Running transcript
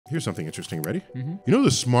Here's something interesting. Ready? You know who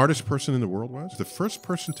the smartest person in the world was? The first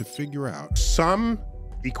person to figure out some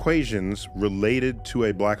equations related to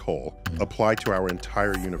a black hole apply to our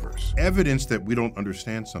entire universe. Evidence that we don't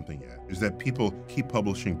understand something yet is that people keep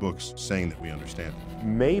publishing books saying that we understand it.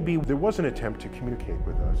 Maybe there was an attempt to communicate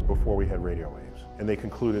with us before we had radio waves, and they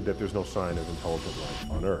concluded that there's no sign of intelligent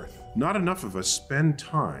life on Earth. Not enough of us spend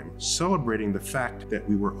time celebrating the fact that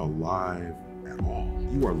we were alive at all.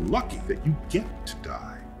 You are lucky that you get to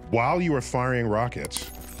die while you are firing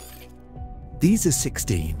rockets. These are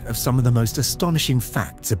 16 of some of the most astonishing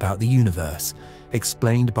facts about the universe,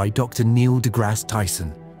 explained by Dr. Neil deGrasse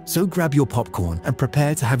Tyson. So grab your popcorn and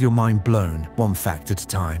prepare to have your mind blown one fact at a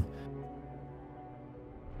time.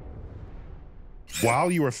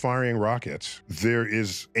 While you are firing rockets, there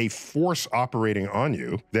is a force operating on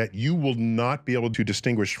you that you will not be able to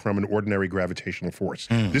distinguish from an ordinary gravitational force.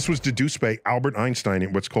 This was deduced by Albert Einstein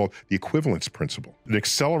in what's called the equivalence principle. An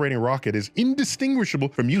accelerating rocket is indistinguishable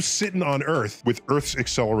from you sitting on Earth with Earth's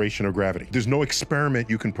acceleration of gravity. There's no experiment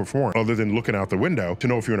you can perform other than looking out the window to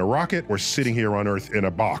know if you're in a rocket or sitting here on Earth in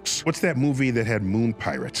a box. What's that movie that had moon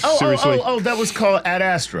pirates? Seriously? Oh, that was called Ad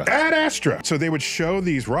Astra. Ad Astra. So they would show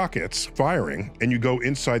these rockets firing, and you go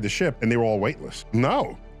inside the ship and they were all weightless.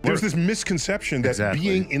 No. There's this misconception that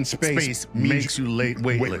being in space makes you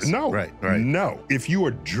weightless. No, right. No. If you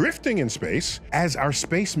are drifting in space, as our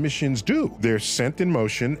space missions do, they're sent in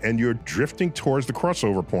motion and you're drifting towards the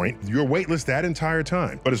crossover point, you're weightless that entire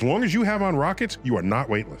time. But as long as you have on rockets, you are not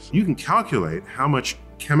weightless. You can calculate how much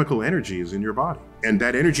chemical energy is in your body. And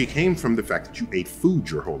that energy came from the fact that you ate food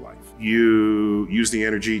your whole life. You use the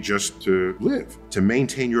energy just to live, to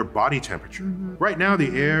maintain your body temperature. Right now,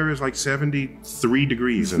 the air is like 73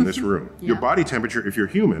 degrees in this room. Your body temperature, if you're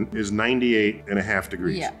human, is 98.5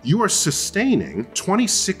 degrees. You are sustaining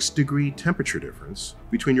 26-degree temperature difference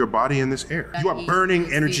between your body and this air. You are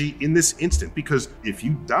burning energy in this instant, because if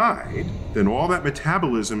you died, then all that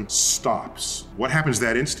metabolism stops. What happens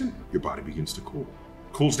that instant? Your body begins to cool.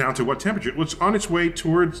 Cools down to what temperature? Well, it's on its way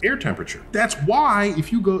towards air temperature. That's why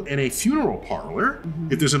if you go in a funeral parlor,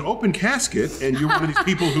 if there's an open casket and you're one of these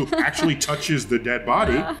people who actually touches the dead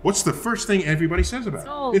body, what's the first thing everybody says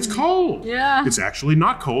about it? It's cold. Yeah. It's actually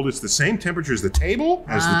not cold. It's the same temperature as the table,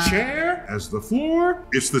 as the chair, as the floor.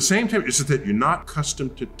 It's the same temperature. It's just that you're not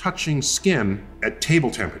accustomed to touching skin at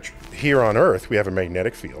table temperature. Here on Earth, we have a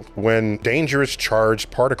magnetic field. When dangerous charged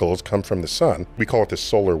particles come from the sun, we call it the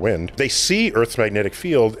solar wind, they see Earth's magnetic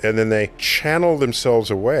field and then they channel themselves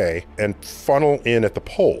away and funnel in at the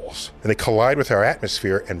poles. And they collide with our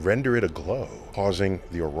atmosphere and render it aglow, causing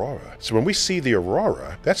the aurora. So when we see the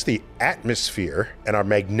aurora, that's the atmosphere and our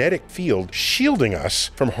magnetic field shielding us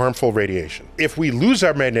from harmful radiation. If we lose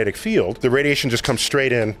our magnetic field, the radiation just comes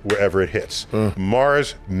straight in wherever it hits.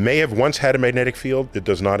 Mars may have once had a magnetic field, it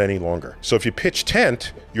does not any longer. So if you pitch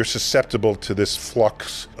tent, you're susceptible to this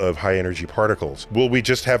flux of high energy particles. Will we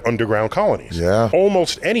just have underground colonies? Yeah.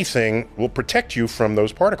 Almost anything will protect you from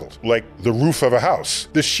those particles, like the roof of a house.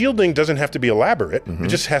 The shielding doesn't have to be elaborate, it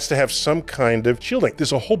just has to have some kind of shielding.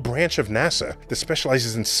 There's a whole branch of NASA that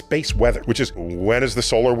specializes in space weather, which is when is the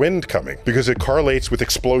solar wind coming? Because it correlates with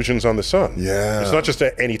explosions on the sun. Yeah. It's not just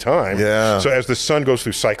at any time. Yeah. So as the sun goes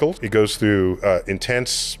through cycles, it goes through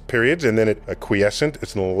intense periods and then it quiescent.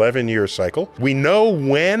 It's an 11-year cycle. We know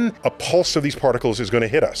when a pulse of these particles is going to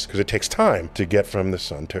hit us because it takes time to get from the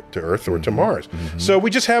sun to Earth or to Mars. So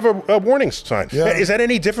we just have a warning sign. Yeah. Is that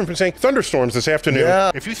any different from saying thunderstorms this afternoon?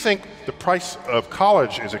 Yeah. If you think the price of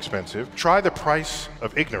college is expensive, try the price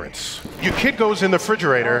of ignorance. Your kid goes in the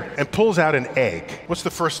refrigerator and pulls out an egg. What's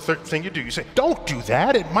the first thing you do? You say, don't do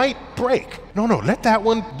that, it might break. No, let that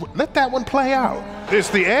one play out. There's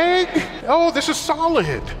the egg. Oh, this is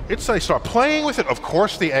solid. They start playing with it. Of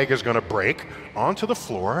course the egg is gonna break onto the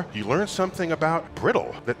floor. You learn something about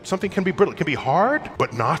brittle, that something can be brittle. It can be hard,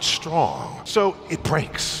 but not strong. So it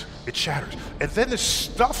breaks. It shatters. And then the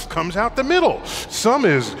stuff comes out the middle. Some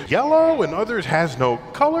is yellow and others has no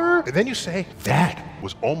color. And then you say, that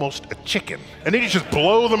was almost a chicken. And then you just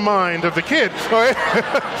blow the mind of the kid. Right?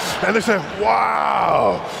 And they say,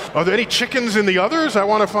 wow, are there any chickens in the others? I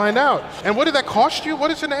want to find out. And what did that cost you? What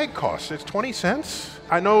does an egg cost? It's 20 cents?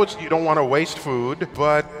 I know you don't want to waste food,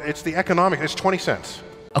 but it's the economic, it's 20 cents.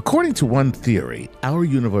 According to one theory, our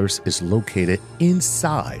universe is located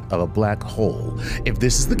inside of a black hole. If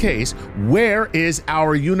this is the case, where is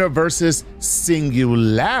our universe's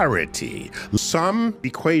singularity? Some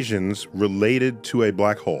equations related to a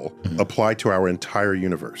black hole apply to our entire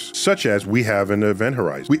universe, such as we have an event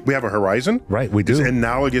horizon. We have a horizon. Right, we do. It's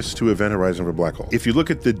analogous to event horizon of a black hole. If you look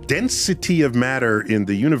at the density of matter in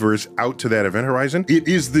the universe out to that event horizon, it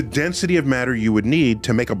is the density of matter you would need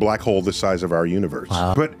to make a black hole the size of our universe.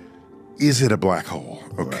 Wow. But is it a black hole?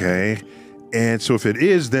 Okay. Right. And so if it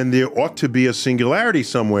is, then there ought to be a singularity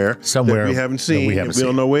somewhere that we haven't seen. We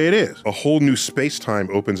don't know where it is. A whole new space-time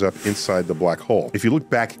opens up inside the black hole. If you look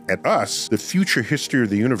back at us, the future history of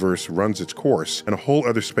the universe runs its course and a whole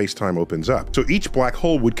other space-time opens up. So each black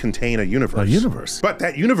hole would contain a universe. A universe. But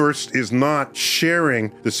that universe is not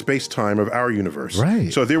sharing the space-time of our universe.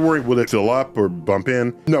 Right. So they're worried, will it fill up or bump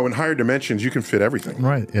in? No, in higher dimensions, you can fit everything.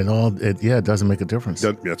 Right. It doesn't make a difference.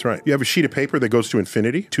 That's right. You have a sheet of paper that goes to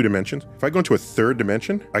infinity, 2 dimensions. If I go into a third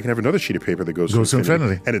dimension, I can have another sheet of paper that goes to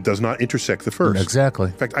infinity. And it does not intersect the first. Exactly.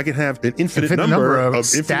 In fact, I can have an infinite number of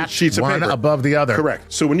infinite sheets of paper. One above the other.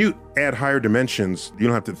 Correct. So when you add higher dimensions, you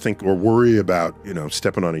don't have to think or worry about,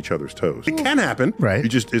 stepping on each other's toes. It can happen. Right.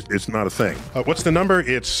 It's not a thing. What's the number?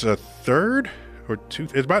 It's a third? Or two,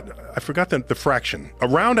 it's about, I forgot the fraction.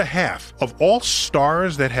 Around a half of all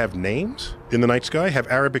stars that have names in the night sky have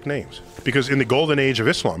Arabic names. Because in the golden age of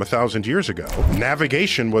Islam, 1,000 years ago,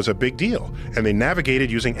 navigation was a big deal. And they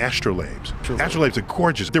navigated using astrolabes. Astrolabes are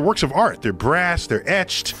gorgeous. They're works of art. They're brass, they're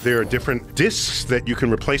etched. There are different discs that you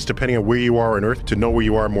can replace depending on where you are on Earth to know where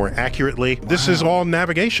you are more accurately. Wow. This is all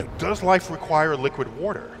navigation. Does life require liquid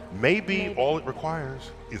water? Maybe all it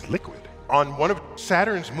requires is liquid. On one of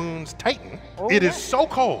Saturn's moons, Titan, it is so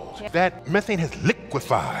cold that methane has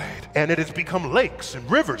liquefied and it has become lakes and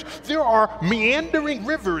rivers. There are meandering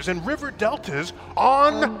rivers and river deltas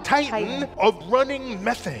on Titan of running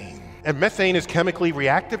methane. And methane is chemically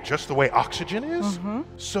reactive just the way oxygen is.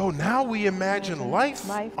 So now we imagine life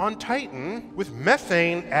on Titan with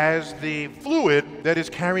methane as the fluid that is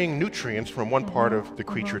carrying nutrients from one part of the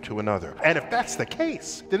creature to another. And if that's the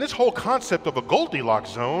case, then this whole concept of a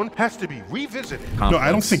Goldilocks zone has to be revisited. No,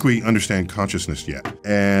 I don't think we understand consciousness yet.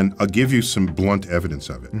 And I'll give you some blunt evidence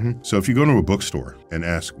of it. So if you go to a bookstore and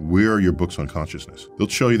ask, where are your books on consciousness? They'll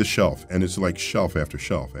show you the shelf, and it's like shelf after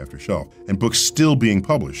shelf after shelf, and books still being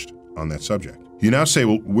published on that subject. You now say,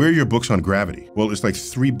 well, where are your books on gravity? Well, it's like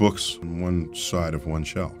 3 books on one side of one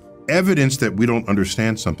shelf. Evidence that we don't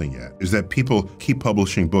understand something yet is that people keep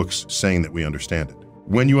publishing books saying that we understand it.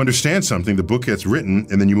 When you understand something, the book gets written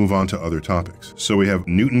and then you move on to other topics. So we have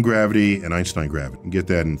Newton gravity and Einstein gravity. You can get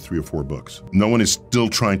that in 3 or 4 books. No one is still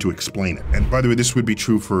trying to explain it. And by the way, this would be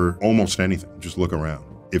true for almost anything. Just look around.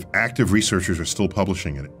 If active researchers are still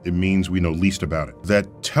publishing it, it means we know least about it.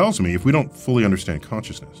 That tells me if we don't fully understand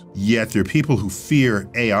consciousness, yet there are people who fear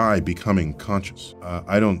AI becoming conscious,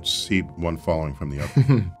 I don't see one following from the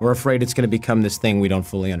other. We're afraid it's going to become this thing we don't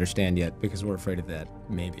fully understand yet because we're afraid of that,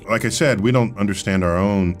 maybe. Like I said, we don't understand our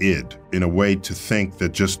own id in a way to think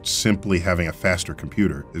that just simply having a faster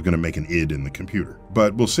computer is going to make an id in the computer.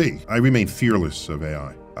 But we'll see. I remain fearless of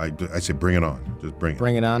AI. I say bring it on. Just bring it.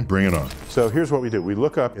 Bring it on? Bring it on. So here's what we do. We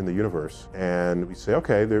look up in the universe and we say,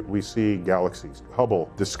 okay, we see galaxies. Hubble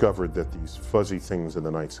discovered that these fuzzy things in the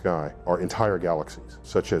night sky are entire galaxies,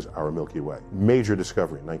 such as our Milky Way. Major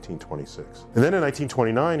discovery in 1926. And then in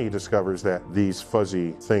 1929, he discovers that these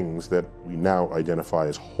fuzzy things that we now identify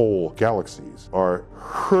as whole galaxies are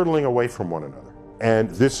hurtling away from one another.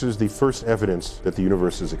 And this is the first evidence that the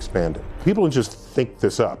universe is expanding. People don't just think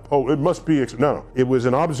this up. Oh, it must be, no. It was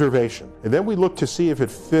an observation. And then we looked to see if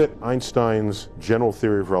it fit Einstein's general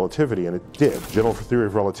theory of relativity, and it did. General theory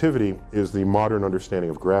of relativity is the modern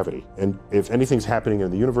understanding of gravity. And if anything's happening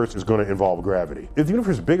in the universe, it's going to involve gravity. If the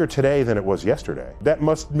universe is bigger today than it was yesterday, that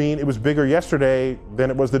must mean it was bigger yesterday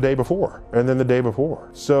than it was the day before, and then the day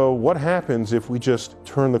before. So what happens if we just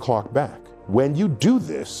turn the clock back? When you do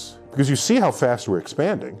this, because you see how fast we're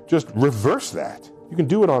expanding, just reverse that. You can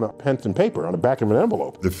do it on a pen and paper, on the back of an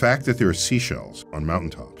envelope. The fact that there are seashells on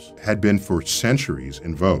mountaintops had been for centuries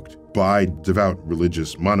invoked by devout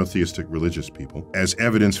religious, monotheistic religious people as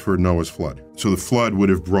evidence for Noah's flood. So the flood would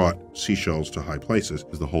have brought seashells to high places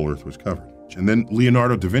as the whole earth was covered. And then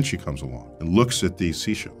Leonardo da Vinci comes along and looks at these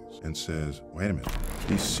seashells and says, wait a minute,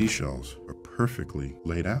 these seashells are perfectly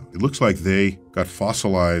laid out. It looks like they got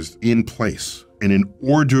fossilized in place in an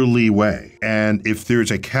orderly way. And if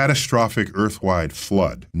there's a catastrophic Earth-wide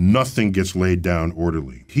flood, nothing gets laid down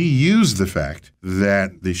orderly. He used the fact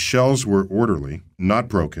that the shells were orderly, not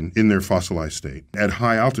broken, in their fossilized state, at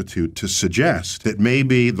high altitude to suggest that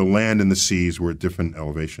maybe the land and the seas were at different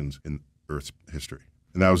elevations in Earth's history.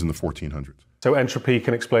 And that was in the 1400s. So entropy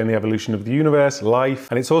can explain the evolution of the universe,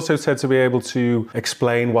 life, and it's also said to be able to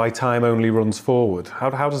explain why time only runs forward.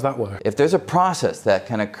 How does that work? If there's a process that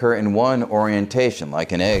can occur in one orientation,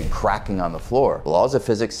 like an egg cracking on the floor, laws of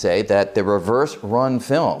physics say that the reverse run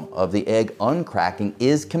film of the egg uncracking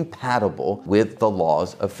is compatible with the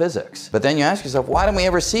laws of physics. But then you ask yourself, why don't we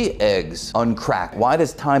ever see eggs uncrack? Why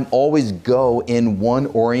does time always go in one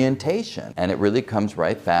orientation? And it really comes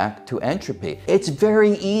right back to entropy. It's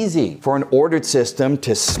very easy for an ordered system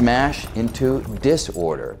to smash into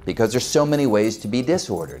disorder because there's so many ways to be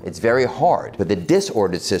disordered. It's very hard for the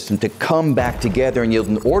disordered system to come back together and yield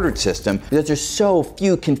an ordered system because there's so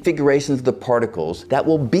few configurations of the particles that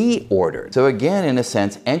will be ordered. So again, in a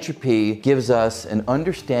sense, entropy gives us an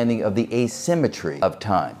understanding of the asymmetry of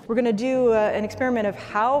time. We're going to do an experiment of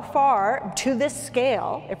how far, to this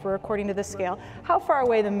scale, if we're according to this scale, how far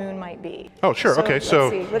away the moon might be. Oh, sure. Okay, so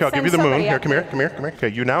I'll give you the moon. Here, come here, here. come here, come here. Okay,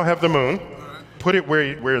 you now have the moon. Put it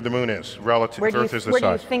where the moon is relative. If Earth is the size.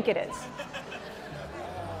 Where do you think it is?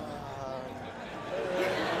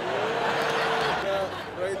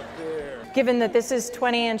 Right there. Given that this is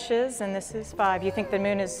 20 inches and this is 5, you think the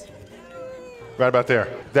moon is? Right about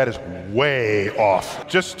there. That is way off.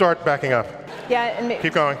 Just start backing up. Yeah. And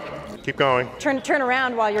keep going. Keep going. Turn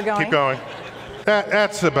around while you're going. Keep going.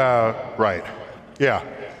 That's about right. Yeah.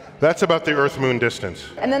 That's about the Earth-Moon distance.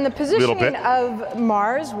 And then the positioning of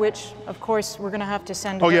Mars, which of course we're going to have to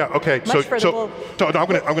send. Oh yeah, okay. So I'm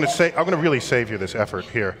going to really save you this effort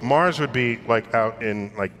here. Mars would be like out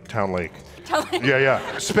in like Town Lake.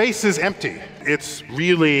 Yeah. Space is empty. It's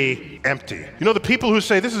really empty. You know the people who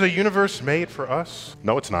say this is a universe made for us?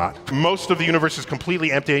 No, it's not. Most of the universe is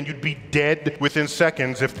completely empty and you'd be dead within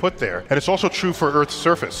seconds if put there. And it's also true for Earth's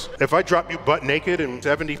surface. If I drop you butt naked in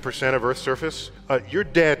 70% of Earth's surface, you're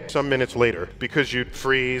dead some minutes later because you'd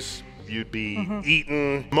freeze, you'd be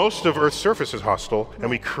eaten. Most of Earth's surface is hostile, and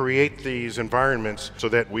we create these environments so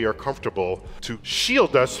that we are comfortable to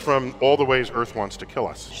shield us from all the ways Earth wants to kill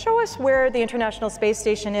us. Show us where the International Space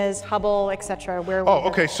Station is, Hubble, etc. Oh,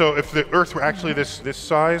 okay, so if the Earth were actually this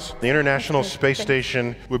size, the International Space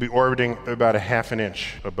Station would be orbiting about 1/2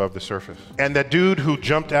 inch above the surface. And that dude who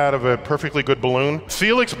jumped out of a perfectly good balloon,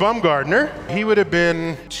 Felix Baumgartner, he would have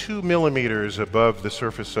been 2 millimeters above the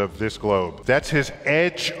surface of this globe. That's his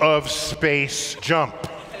edge of space jump.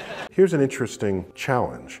 Here's an interesting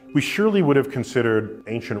challenge. We surely would have considered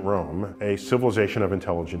ancient Rome a civilization of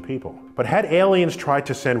intelligent people. But had aliens tried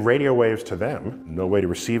to send radio waves to them, no way to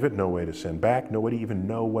receive it, no way to send back, no way to even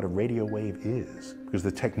know what a radio wave is, because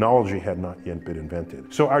the technology had not yet been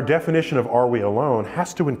invented. So our definition of are we alone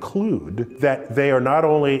has to include that they are not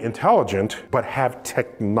only intelligent, but have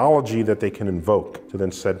technology that they can invoke to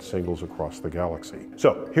then send signals across the galaxy.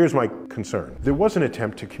 So here's my concern. There was an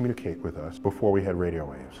attempt to communicate with us before we had radio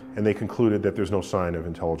waves, and they concluded that there's no sign of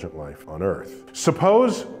intelligent life on Earth.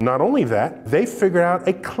 Suppose, not only that, they figured out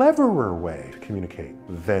a cleverer way to communicate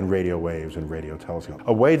than radio waves and radio telescopes,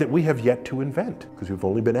 a way that we have yet to invent, because we've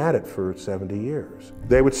only been at it for 70 years.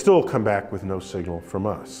 They would still come back with no signal from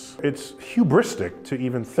us. It's hubristic to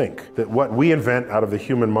even think that what we invent out of the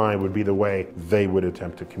human mind would be the way they would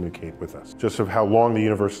attempt to communicate with us. Just of how long the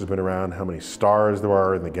universe has been around, how many stars there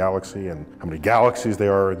are in the galaxy, and how many galaxies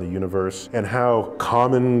there are in the universe, and how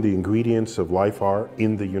common the ingredients of life are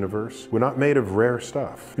in the universe. We're not made of rare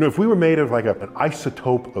stuff. You know, if we were made of like an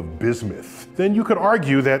isotope of bismuth, then you could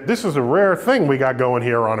argue that this is a rare thing we got going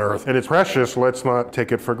here on Earth, and it's precious, let's not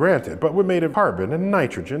take it for granted. But we're made of carbon and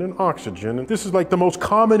nitrogen and oxygen, and this is like the most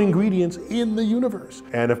common ingredients in the universe.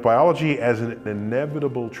 And if biology as an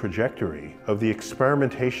inevitable trajectory of the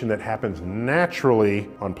experimentation that happens naturally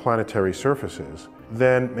on planetary surfaces,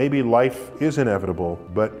 then maybe life is inevitable,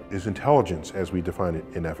 but is intelligence as we define it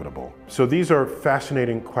inevitable? So these are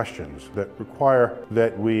fascinating questions that require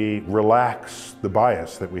that we relax the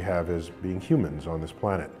bias that we have as being humans on this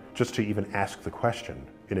planet, just to even ask the question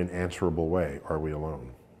in an answerable way, are we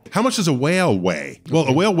alone? How much does a whale weigh? Well,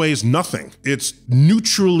 a whale weighs nothing. It's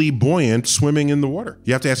neutrally buoyant swimming in the water.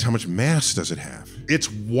 You have to ask how much mass does it have?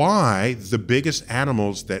 It's why the biggest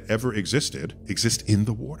animals that ever existed exist in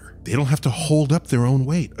the water. They don't have to hold up their own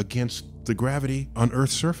weight against the gravity on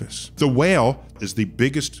Earth's surface. The whale is the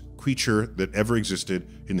biggest creature that ever existed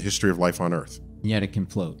in the history of life on Earth. Yet it can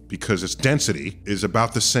float. Because its density is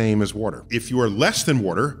about the same as water. If you are less than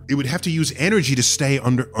water, it would have to use energy to stay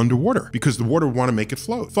underwater because the water would want to make it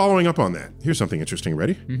float. Following up on that, here's something interesting.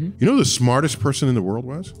 Ready? You know who the smartest person in the world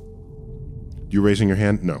was? You raising your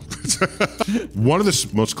hand? No. One of the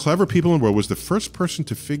most clever people in the world was the first person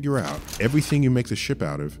to figure out everything you make the ship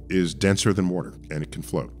out of is denser than water and it can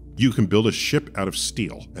float. You can build a ship out of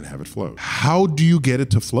steel and have it float. How do you get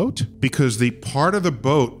it to float? Because the part of the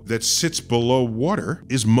boat that sits below water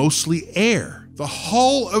is mostly air. The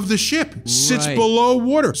hull of the ship sits below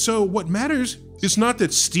water. So what matters is not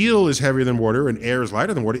that steel is heavier than water and air is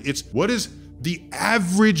lighter than water. It's what is the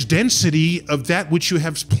average density of that which you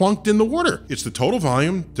have plunked in the water. It's the total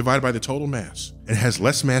volume divided by the total mass. It has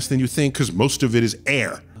less mass than you think because most of it is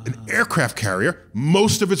air. An aircraft carrier,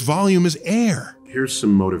 most of its volume is air. Here's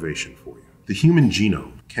some motivation for you. The human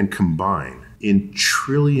genome can combine in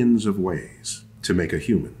trillions of ways to make a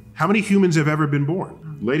human. How many humans have ever been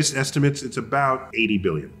born? Latest estimates, it's about 80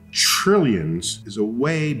 billion. Trillions is a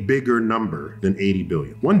way bigger number than 80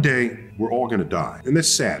 billion. One day, we're all gonna die, and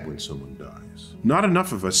that's sad when someone dies. Not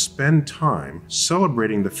enough of us spend time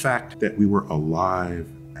celebrating the fact that we were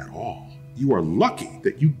alive at all. You are lucky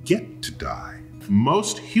that you get to die.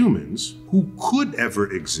 Most humans who could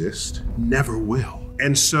ever exist never will.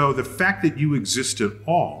 And so the fact that you exist at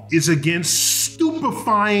all is against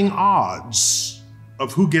stupefying odds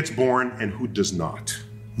of who gets born and who does not.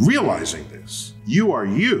 Realizing this, you are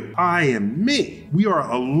you, I am me. We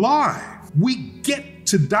are alive. We get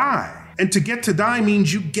to die. And to get to die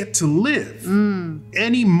means you get to live.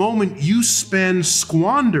 Any moment you spend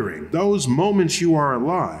squandering those moments you are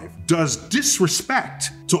alive does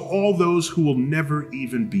disrespect to all those who will never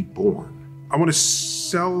even be born. I want to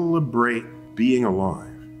celebrate being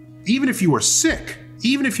alive. Even if you are sick,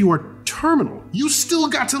 even if you are terminal, you still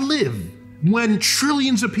got to live when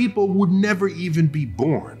trillions of people would never even be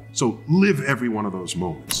born. So live every one of those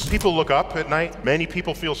moments. People look up at night. Many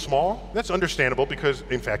people feel small. That's understandable because,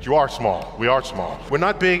 in fact, you are small. We are small. We're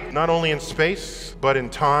not big, not only in space, but in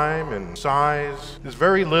time and size. There's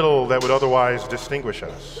very little that would otherwise distinguish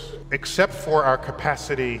us, except for our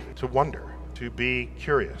capacity to wonder, to be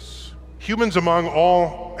curious. Humans, among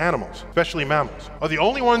all animals, especially mammals, are the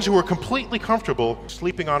only ones who are completely comfortable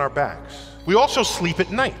sleeping on our backs. We also sleep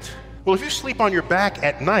at night. Well, if you sleep on your back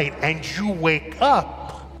at night and you wake up,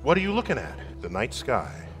 what are you looking at? The night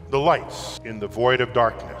sky, the lights in the void of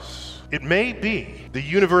darkness. It may be the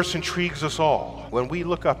universe intrigues us all when we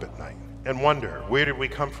look up at night and wonder, where did we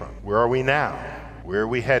come from? Where are we now? Where are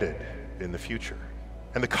we headed in the future?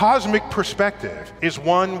 And the cosmic perspective is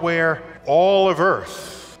one where all of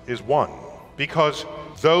Earth is one, because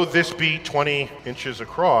though this be 20 inches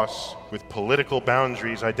across with political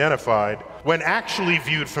boundaries identified, when actually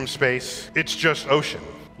viewed from space, it's just ocean,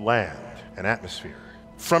 land, and atmosphere.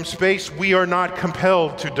 From space, we are not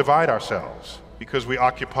compelled to divide ourselves because we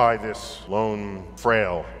occupy this lone,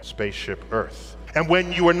 frail spaceship Earth. And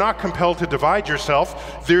when you are not compelled to divide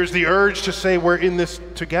yourself, there's the urge to say we're in this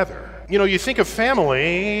together. You know, you think of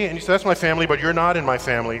family, and you say, that's my family, but you're not in my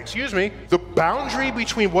family. Excuse me, the boundary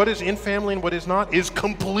between what is in family and what is not is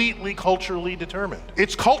completely culturally determined.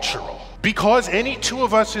 It's cultural. Because any two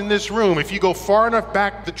of us in this room, if you go far enough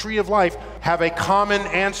back the tree of life, have a common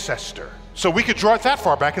ancestor. So we could draw it that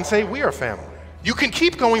far back and say we are family. You can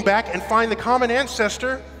keep going back and find the common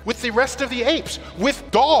ancestor with the rest of the apes, with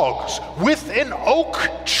dogs, with an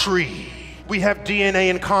oak tree. We have DNA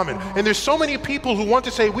in common. And there's so many people who want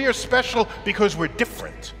to say we are special because we're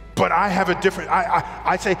different. But I have a different,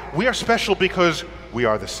 I say we are special because we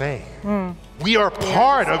are the same. We are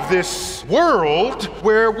part of this world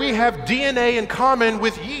where we have DNA in common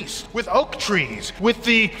with yeast, with oak trees, with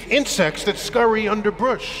the insects that scurry under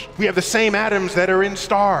brush. We have the same atoms that are in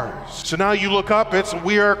stars. So now you look up,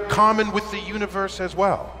 we are common with the universe as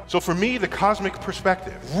well. So for me, the cosmic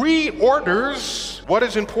perspective reorders what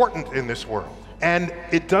is important in this world. And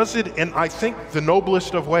it does it in, I think, the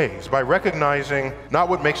noblest of ways, by recognizing not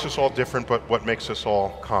what makes us all different, but what makes us all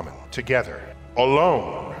common, together,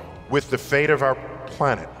 alone, with the fate of our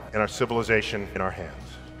planet and our civilization in our hands.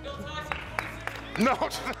 No.